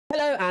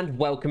Hello and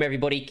welcome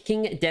everybody,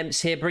 King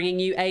Dempz here bringing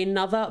you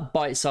another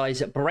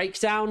bite-size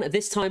breakdown.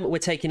 This time we're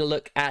taking a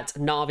look at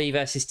Navi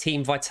versus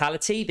Team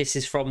Vitality. This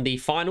is from the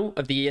final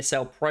of the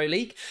ESL Pro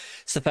League.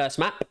 It's the first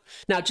map.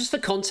 Now just for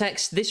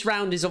context, this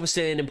round is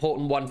obviously an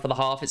important one for the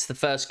half. It's the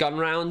first gun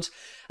round.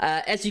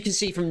 As you can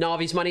see from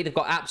Navi's money, they've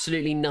got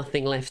absolutely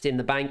nothing left in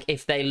the bank.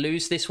 If they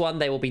lose this one,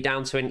 they will be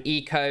down to an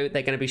eco.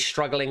 They're going to be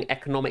struggling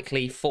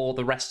economically for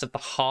the rest of the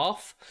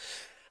half.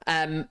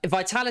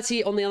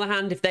 Vitality, on the other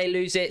hand, if they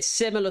lose it,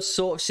 similar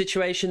sort of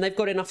situation. They've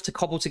got enough to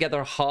cobble together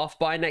a half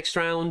by next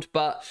round,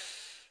 but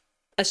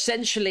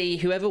essentially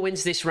whoever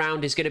wins this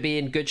round is going to be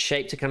in good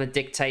shape to kind of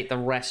dictate the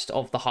rest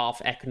of the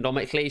half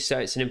economically, so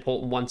it's an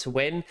important one to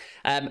win,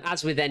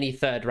 as with any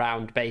third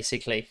round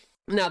basically.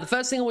 Now, the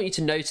first thing I want you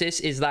to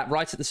notice is that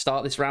right at the start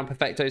of this round,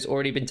 Perfecto's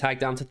already been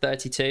tagged down to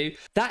 32.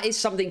 That is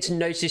something to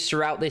notice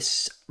throughout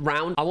this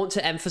round. I want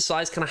to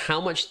emphasize kind of how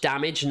much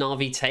damage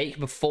Navi take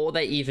before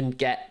they even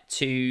get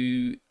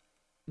to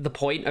the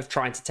point of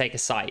trying to take a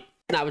site.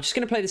 Now, we're just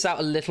going to play this out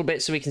a little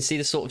bit so we can see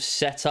the sort of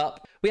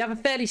setup. We have a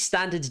fairly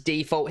standard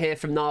default here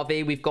from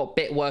Navi. We've got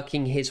Bit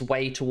working his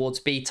way towards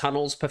B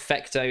tunnels.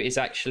 Perfecto is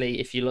actually,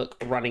 if you look,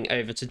 running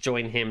over to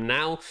join him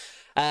now.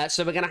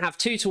 So we're going to have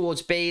two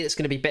towards B. That's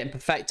going to be Bit and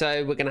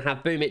Perfecto. We're going to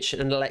have Boomich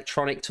and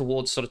Electronic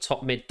towards sort of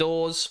top mid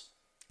doors.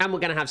 And we're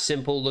going to have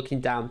Simple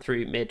looking down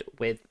through mid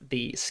with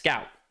the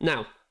Scout.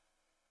 Now,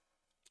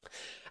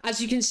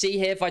 as you can see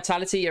here,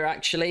 Vitality are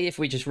actually, if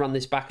we just run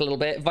this back a little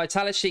bit,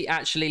 Vitality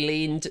actually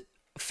leaned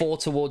 4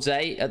 towards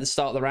A at the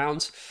start of the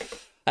round.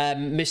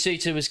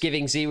 Masuta was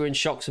giving Zywoo and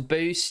shox a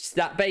boost.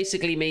 That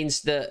basically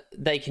means that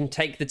they can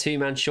take the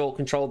two-man short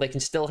control. They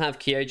can still have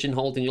Kyojin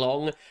holding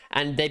long,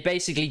 and they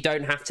basically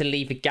don't have to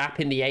leave a gap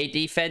in the A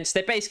defense.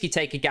 They basically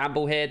take a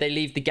gamble here. They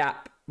leave the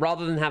gap,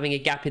 rather than having a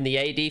gap in the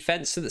A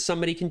defense so that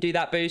somebody can do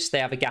that boost, they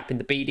have a gap in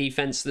the B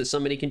defense so that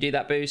somebody can do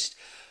that boost.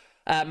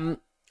 I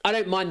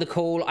don't mind the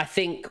call. I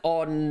think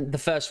on the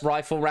first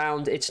rifle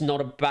round, it's not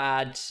a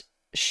bad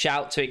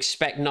shout to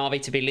expect Navi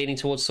to be leaning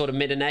towards sort of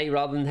mid and A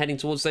rather than heading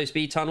towards those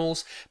B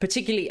tunnels,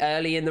 particularly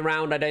early in the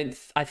round.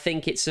 I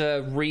think it's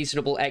a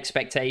reasonable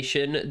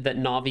expectation that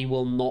Navi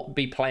will not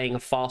be playing a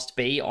fast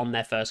B on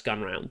their first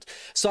gun round.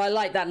 So I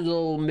like that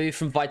little move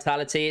from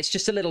Vitality. It's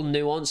just a little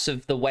nuance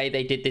of the way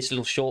they did this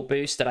little short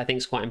boost that I think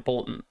is quite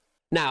important.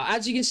 Now,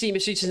 as you can see,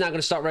 Masuta is now going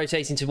to start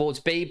rotating towards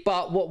B,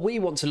 but what we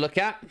want to look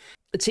at,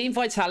 Team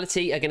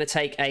Vitality are going to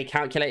take a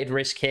calculated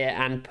risk here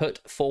and put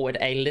forward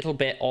a little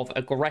bit of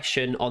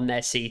aggression on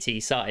their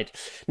CT side.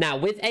 Now,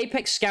 with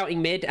Apex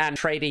scouting mid and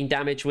trading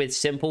damage with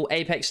Simple,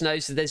 Apex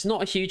knows that there's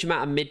not a huge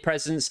amount of mid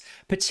presence,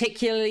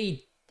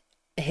 particularly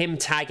him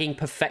tagging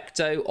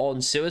Perfecto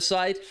on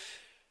Suicide.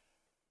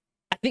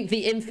 I think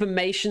the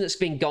information that's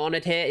been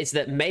garnered here is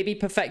that maybe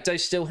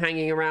Perfecto's still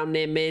hanging around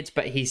near mid,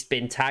 but he's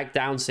been tagged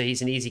down, so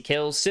he's an easy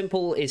kill.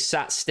 Simple is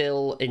sat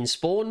still in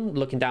spawn,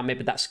 looking down mid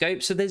with that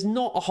scope, so there's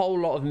not a whole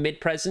lot of mid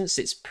presence.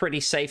 It's pretty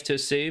safe to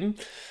assume.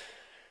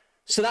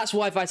 So that's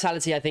why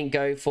Vitality, I think,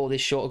 go for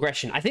this short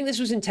aggression. I think this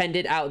was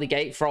intended out of the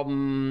gate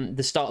from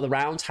the start of the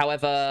round.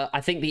 However, I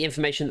think the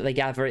information that they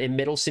gather in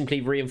middle simply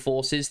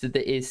reinforces that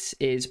this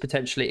is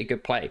potentially a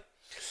good play.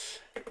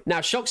 Now,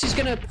 shox is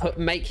going to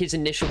make his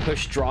initial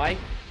push dry.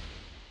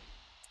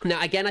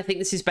 Now, again, I think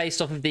this is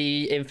based off of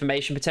the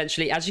information,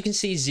 potentially. As you can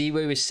see,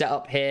 Zywoo is set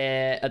up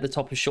here at the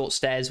top of short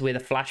stairs with a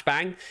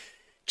flashbang.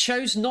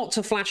 Chose not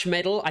to flash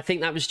middle. I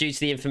think that was due to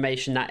the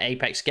information that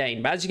Apex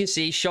gained. But as you can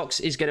see,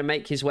 shox is going to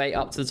make his way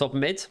up to the top of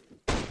mid.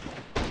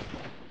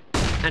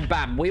 And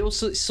bam, we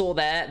also saw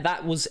there,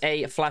 that was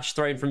a flash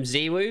thrown from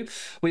Zywoo.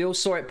 We all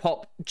saw it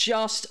pop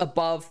just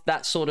above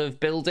that sort of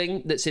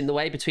building that's in the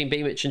way between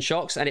Boomich and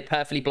shox, and it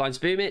perfectly blinds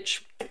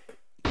Boomich.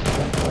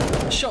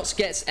 shox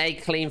gets a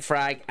clean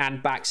frag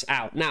and backs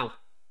out. Now,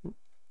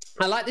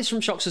 I like this from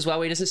shox as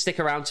well. He doesn't stick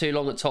around too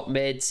long at top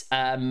mid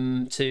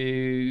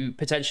to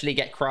potentially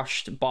get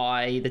crushed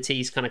by the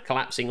T's kind of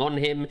collapsing on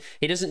him.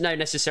 He doesn't know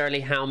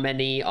necessarily how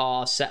many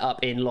are set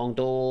up in long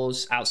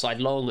doors, outside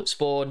long at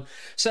spawn.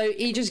 So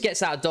he just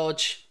gets out of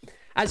dodge.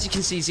 As you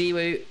can see,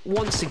 Zywoo,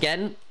 once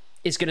again,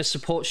 is going to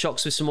support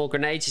shox with some more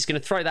grenades. He's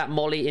going to throw that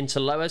molly into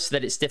lower so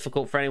that it's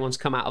difficult for anyone to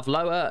come out of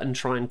lower and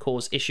try and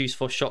cause issues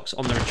for shox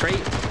on the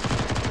retreat.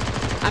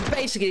 And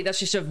basically, that's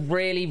just a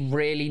really,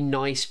 really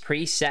nice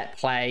preset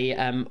play.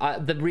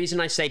 The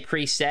reason I say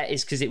preset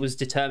is because it was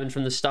determined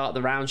from the start of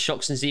the round.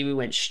 shox and Zywoo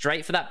went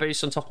straight for that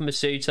boost on top of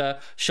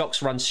Masuta.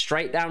 shox runs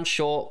straight down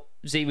short.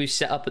 Zywoo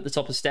set up at the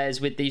top of stairs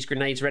with these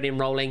grenades ready and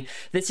rolling.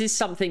 This is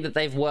something that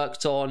they've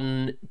worked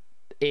on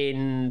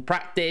in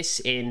practice,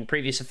 in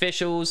previous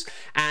officials,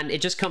 and it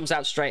just comes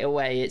out straight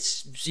away.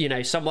 It's, you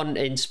know, someone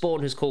in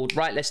spawn has called,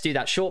 right, let's do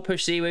that short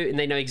push Zywoo, and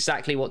they know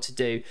exactly what to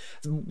do.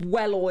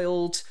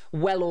 Well-oiled,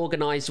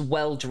 well-organized,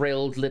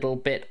 well-drilled little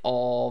bit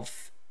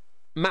of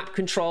map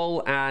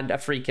control and a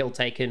free kill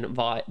taken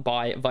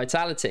by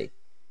Vitality.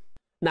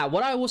 Now,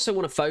 what I also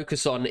want to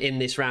focus on in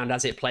this round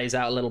as it plays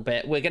out a little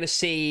bit, we're going to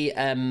see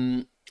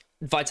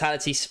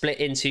Vitality split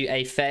into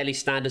a fairly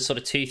standard sort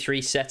of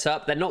 2-3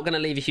 setup. They're not going to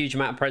leave a huge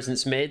amount of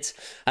presence mid.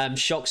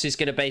 Shox is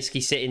going to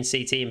basically sit in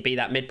CT and be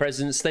that mid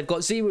presence. They've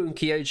got Zywoo and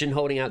Kyojin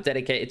holding out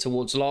dedicated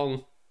towards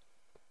long.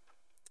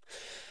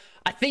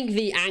 I think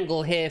the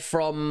angle here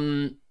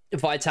from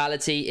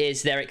Vitality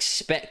is they're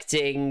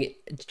expecting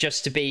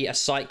just to be a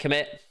site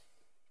commit.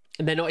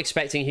 And they're not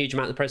expecting a huge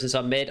amount of presence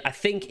on mid. I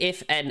think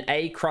if an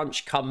A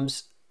crunch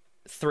comes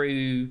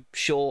through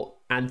short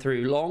and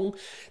through long,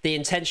 the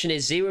intention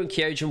is Zywoo and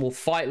Kyojin will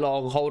fight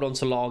long, hold on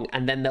to long,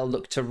 and then they'll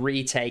look to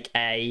retake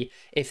A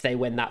if they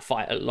win that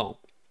fight at long.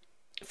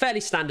 Fairly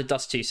standard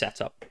Dust 2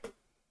 setup.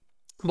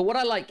 But what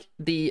I like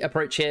the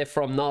approach here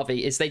from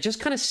Navi is they just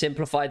kind of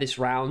simplify this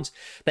round.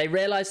 They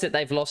realize that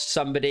they've lost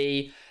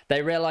somebody.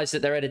 They realize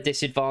that they're at a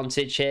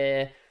disadvantage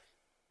here.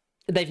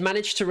 They've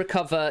managed to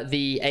recover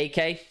the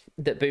AK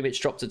that Boomich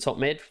dropped at top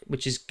mid,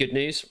 which is good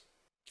news.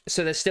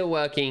 So they're still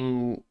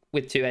working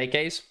with 2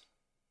 AKs.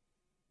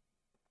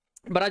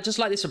 But I just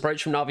like this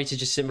approach from Navi to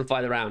just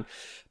simplify the round.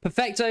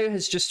 Perfecto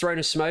has just thrown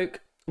a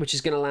smoke, which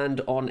is going to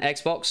land on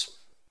Xbox.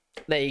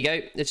 There you go.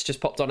 It's just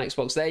popped on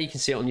Xbox there. You can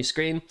see it on your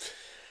screen.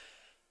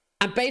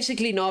 And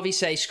basically Navi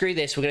say, screw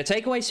this. We're going to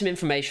take away some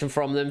information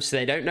from them so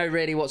they don't know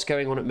really what's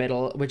going on at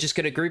middle. We're just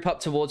going to group up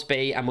towards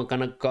B and we're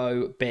going to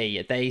go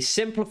B. They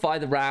simplify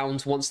the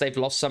round once they've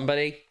lost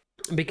somebody.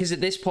 Because at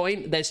this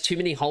point, there's too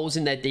many holes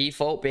in their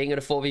default being at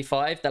a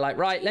 4v5. They're like,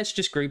 right, let's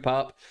just group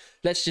up.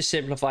 Let's just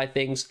simplify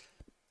things.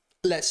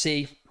 Let's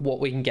see what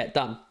we can get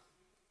done.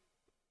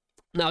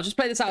 Now, I'll just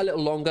play this out a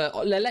little longer.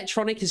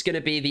 Electronic is going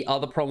to be the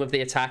other prong of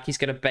the attack. He's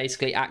going to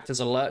basically act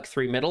as a lurk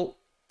through middle,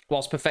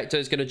 whilst Perfecto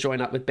is going to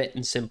join up with Bit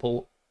and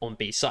Simple on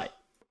B site.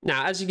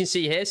 Now, as you can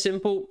see here,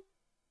 Simple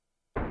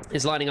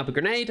is lining up a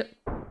grenade.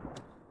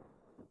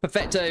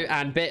 Perfecto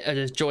and Bit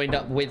are joined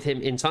up with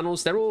him in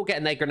tunnels. They're all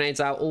getting their grenades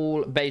out,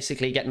 all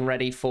basically getting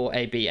ready for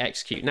a B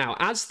execute. Now,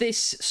 as this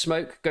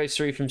smoke goes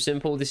through from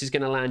Simple, this is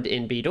going to land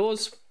in B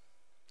doors.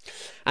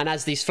 And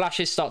as these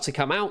flashes start to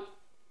come out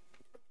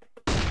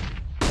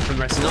from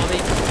the rest of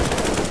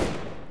Navi,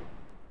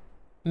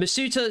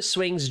 Masuta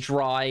swings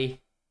dry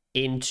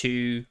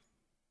into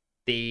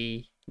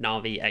the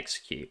Navi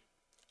execute.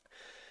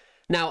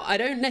 Now, I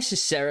don't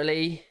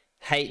necessarily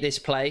hate this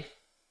play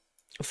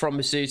from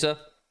Masuta.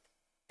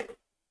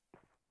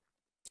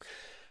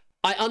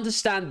 I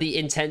understand the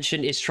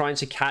intention is trying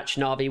to catch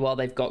Navi while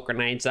they've got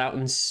grenades out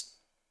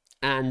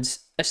and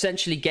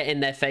essentially get in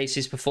their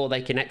faces before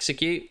they can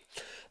execute.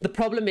 The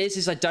problem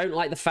is I don't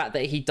like the fact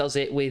that he does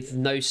it with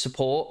no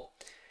support.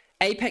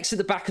 Apex at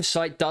the back of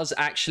site does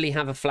actually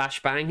have a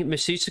flashbang.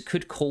 Masuta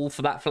could call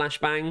for that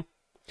flashbang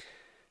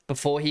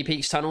before he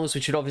peeks tunnels,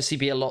 which would obviously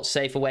be a lot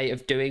safer way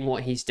of doing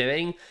what he's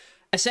doing.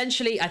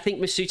 Essentially, I think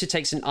Masuta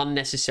takes an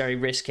unnecessary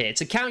risk here. It's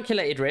a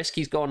calculated risk.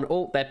 He's gone,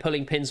 oh, they're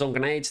pulling pins on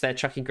grenades. They're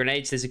chucking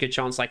grenades. There's a good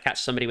chance I catch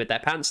somebody with their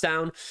pants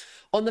down.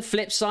 On the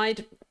flip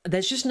side,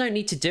 there's just no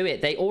need to do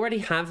it. They already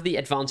have the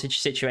advantage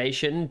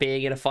situation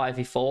being in a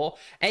 5v4.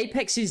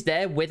 Apex is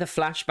there with a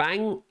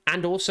flashbang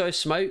and also a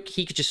smoke.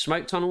 He could just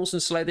smoke tunnels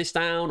and slow this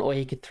down, or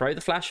he could throw the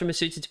flash for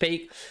Masuta to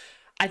peek.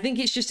 I think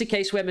it's just a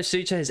case where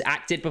Masuta has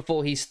acted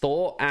before he's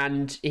thought,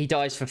 and he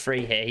dies for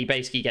free here. He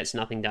basically gets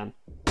nothing done.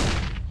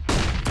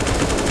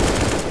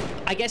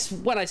 I guess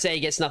when I say he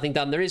gets nothing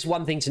done, there is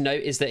one thing to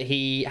note is that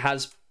he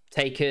has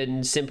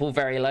taken Simple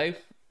very low.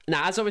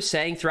 Now, as I was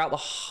saying, throughout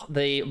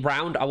the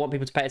round, I want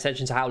people to pay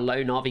attention to how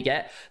low Navi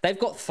get. They've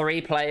got 3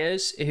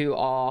 players who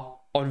are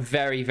on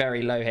very,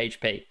 very low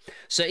HP.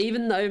 So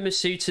even though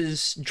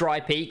Masuta's dry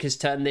peak has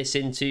turned this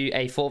into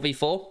a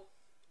 4v4,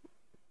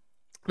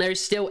 there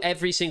is still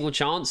every single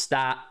chance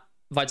that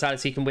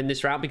Vitality can win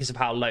this round because of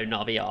how low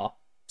Navi are.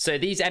 So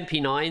these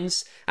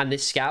MP9s and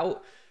this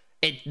Scout,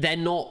 they're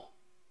not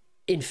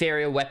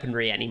inferior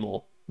weaponry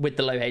anymore with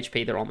the low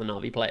HP that are on the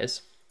Navi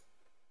players.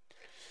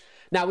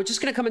 Now, we're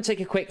just going to come and take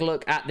a quick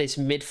look at this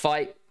mid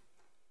fight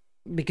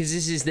because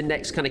this is the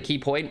next kind of key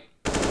point.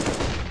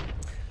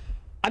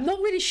 I'm not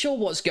really sure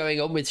what's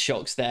going on with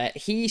shox there.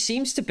 He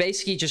seems to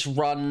basically just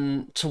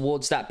run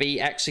towards that B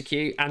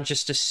execute and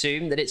just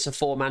assume that it's a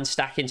 4-man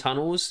stack in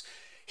tunnels.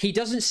 He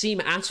doesn't seem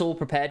at all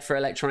prepared for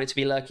Electronic to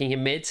be lurking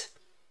in mid.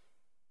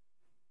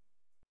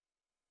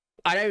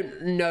 I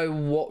don't know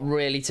what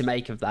really to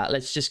make of that.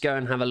 Let's just go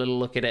and have a little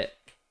look at it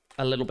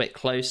a little bit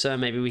closer.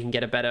 Maybe we can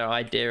get a better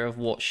idea of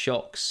what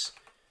shox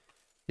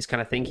is kind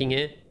of thinking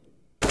here.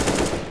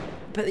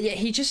 But yeah,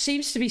 he just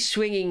seems to be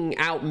swinging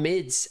out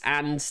mids,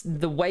 and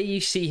the way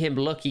you see him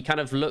look, he kind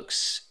of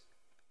looks...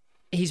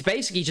 He's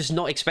basically just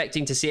not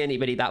expecting to see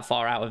anybody that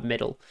far out of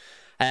middle.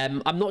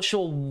 I'm not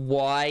sure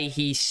why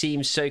he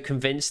seems so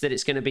convinced that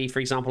it's going to be, for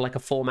example, like a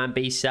 4-man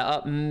B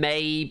setup.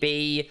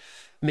 Maybe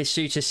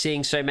Masuta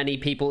seeing so many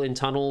people in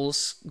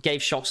tunnels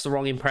gave shox the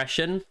wrong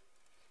impression.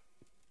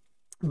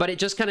 But it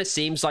just kind of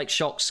seems like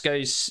shox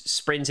goes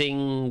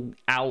sprinting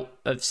out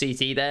of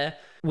CT there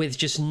with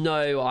just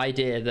no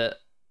idea that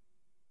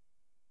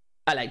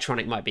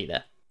Electronic might be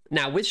there.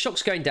 Now, with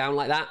shox going down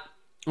like that,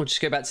 we'll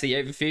just go back to the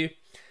overview.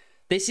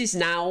 This is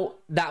now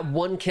that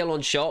 1 kill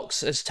on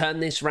shox has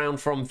turned this round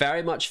from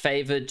very much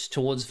favored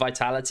towards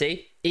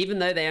Vitality. Even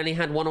though they only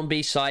had 1 on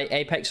B site,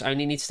 Apex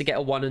only needs to get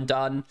a 1 and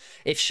done.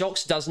 If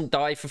shox doesn't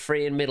die for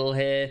free in middle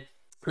here,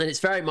 then it's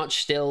very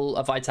much still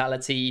a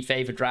Vitality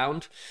favored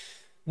round.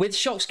 With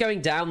shox going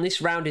down, this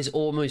round is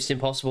almost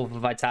impossible for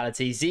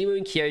Vitality. Zywoo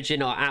and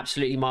Kyojin are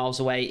absolutely miles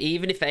away.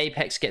 Even if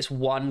Apex gets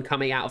 1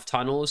 coming out of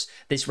tunnels,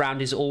 this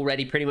round is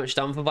already pretty much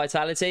done for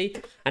Vitality.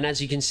 And as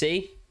you can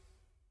see,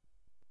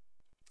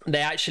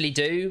 they actually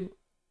do.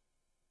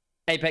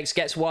 Apex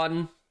gets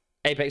 1.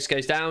 Apex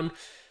goes down.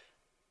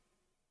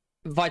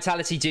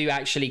 Vitality do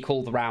actually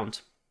call the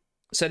round.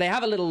 So they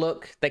have a little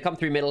look. They come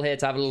through middle here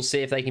to have a little see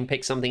if they can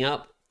pick something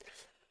up.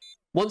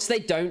 Once they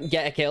don't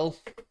get a kill,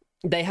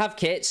 they have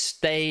kits.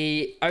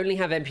 They only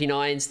have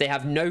MP9s. They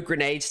have no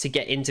grenades to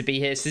get into B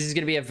here. So this is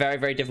going to be a very,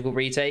 very difficult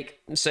retake.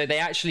 So they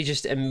actually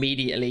just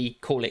immediately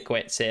call it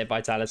quits here,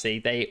 Vitality.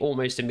 They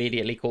almost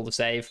immediately call the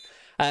save.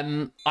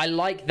 I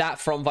like that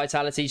from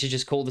Vitality to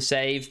just call the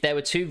save. There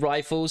were 2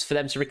 rifles for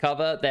them to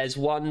recover. There's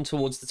 1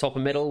 towards the top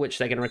and middle, which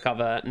they're going to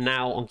recover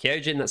now on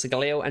Kyojin. That's a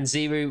Galil. And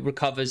Zywoo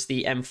recovers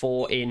the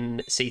M4 in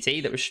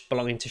CT that was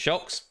belonging to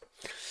shox.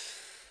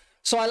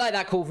 So I like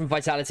that call from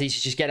Vitality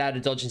to just get out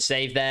of dodge and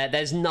save there.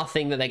 There's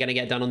nothing that they're going to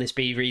get done on this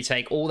B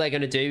retake. All they're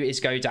going to do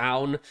is go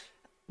down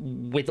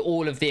with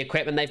all of the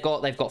equipment they've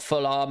got. They've got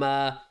full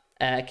armor.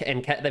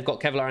 And they've got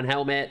Kevlar and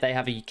helmet. They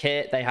have a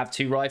kit. They have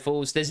 2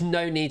 rifles. There's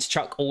no need to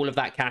chuck all of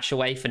that cash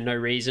away for no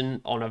reason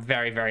on a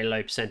very, very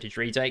low percentage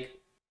retake.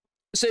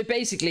 So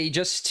basically,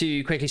 just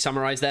to quickly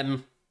summarize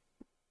them,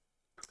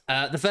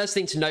 the first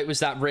thing to note was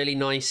that really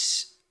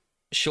nice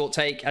short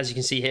take, as you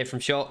can see here from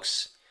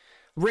shox.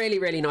 Really,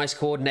 really nice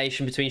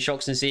coordination between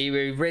shox and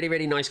Zywoo. Really,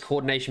 really nice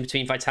coordination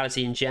between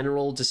Vitality in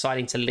general,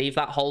 deciding to leave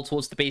that hole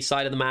towards the B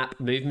side of the map,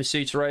 move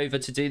Masuta over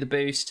to do the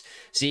boost.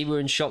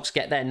 Zywoo and shox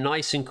get there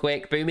nice and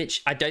quick.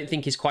 Boomich, I don't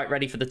think is quite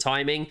ready for the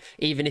timing.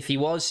 Even if he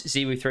was,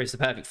 Zywoo throws the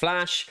perfect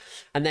flash.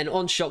 And then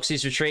on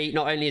shox's retreat,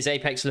 not only is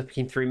Apex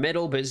looking through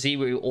middle, but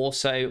Zywoo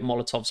also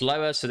Molotovs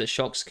lower so that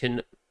shox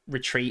can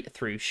retreat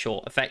through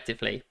short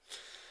effectively.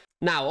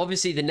 Now,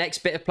 obviously, the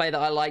next bit of play that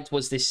I liked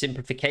was this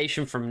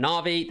simplification from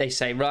Navi. They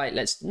say, right,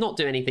 let's not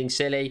do anything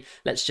silly.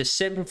 Let's just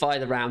simplify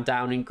the round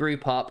down and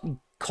group up,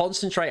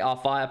 concentrate our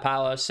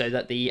firepower so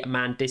that the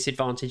man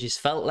disadvantage is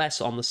felt less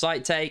on the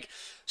site take,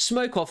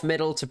 smoke off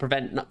middle to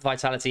prevent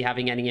Vitality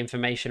having any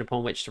information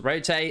upon which to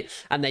rotate,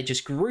 and they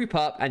just group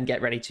up and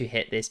get ready to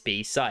hit this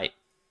B site.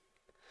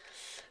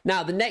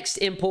 Now, the next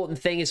important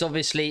thing is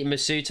obviously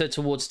Masuta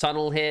towards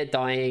tunnel here,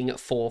 dying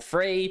for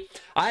free.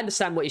 I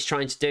understand what he's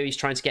trying to do. He's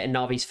trying to get in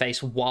Navi's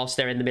face whilst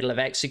they're in the middle of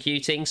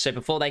executing. So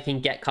before they can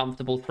get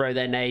comfortable, throw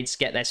their nades,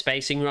 get their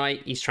spacing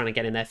right, he's trying to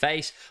get in their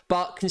face.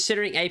 But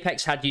considering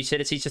Apex had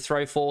utility to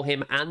throw for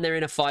him and they're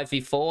in a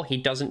 5v4, he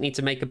doesn't need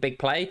to make a big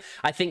play.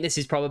 I think this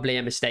is probably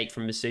a mistake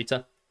from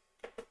Masuta.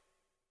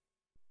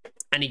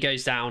 And he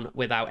goes down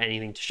without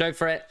anything to show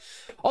for it.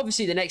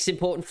 Obviously, the next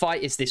important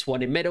fight is this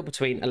one in middle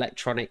between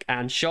Electronic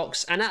and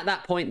shox. And at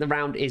that point, the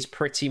round is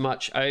pretty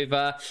much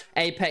over.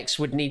 Apex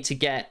would need to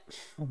get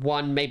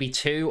 1, maybe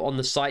 2 on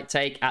the site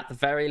take at the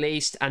very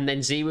least. And then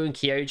Zywoo and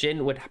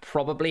Kyojin would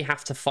probably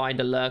have to find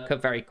a lurker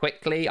very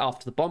quickly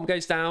after the bomb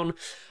goes down.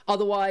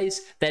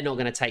 Otherwise, they're not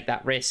going to take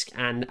that risk.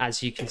 And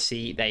as you can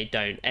see, they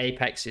don't.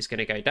 Apex is going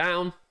to go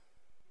down.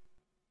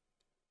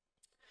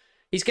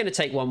 He's going to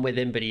take 1 with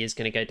him, but he is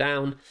going to go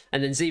down.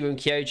 And then Zywoo and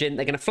Kyojin,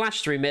 they're going to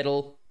flash through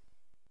middle.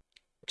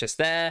 Just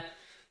there.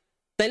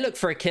 They look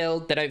for a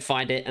kill, they don't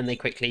find it, and they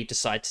quickly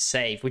decide to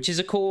save, which is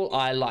a call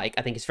I like.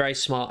 I think it's very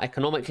smart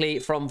economically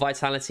from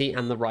Vitality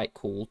and the right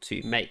call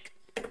to make.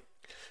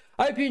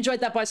 I hope you enjoyed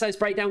that bite-sized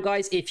breakdown,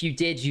 guys. If you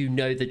did, you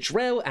know the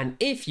drill. And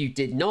if you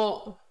did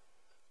not,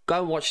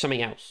 go and watch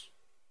something else.